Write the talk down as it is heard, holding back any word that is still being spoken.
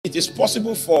it is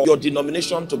possible for your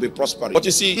denomination to be prospering. But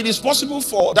you see, it is possible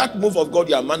for that move of God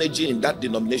you are managing in that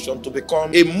denomination to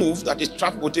become a move that is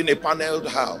trapped within a paneled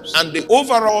house. And the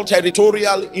overall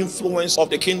territorial influence of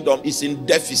the kingdom is in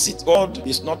deficit. God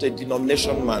is not a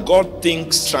denomination man. God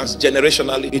thinks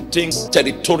transgenerationally. He thinks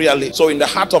territorially. So in the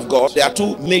heart of God, there are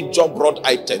two major broad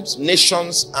items: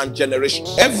 nations and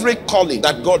generations. Every calling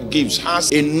that God gives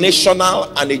has a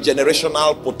national and a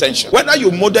generational potential. Whether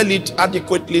you model it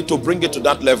adequately to bring it to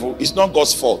that level is not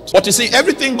God's fault. But you see,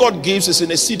 everything God gives is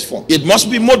in a seed form. It must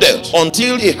be modeled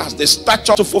until it has the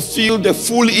stature to fulfill the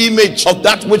full image of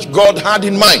that which God had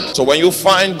in mind. So when you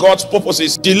find God's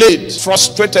purposes delayed,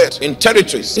 frustrated in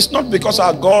territories, it's not because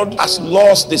our God has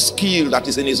lost the skill that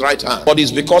is in his right hand, but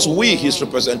it's because we, his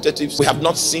representatives, we have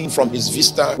not seen from his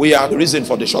vista. We are the reason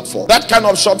for the shortfall. That kind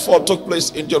of shortfall took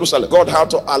place in Jerusalem. God had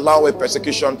to allow a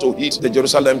persecution to hit the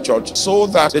Jerusalem church so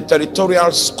that the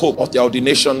territorial scope of the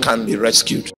ordination can be rescued.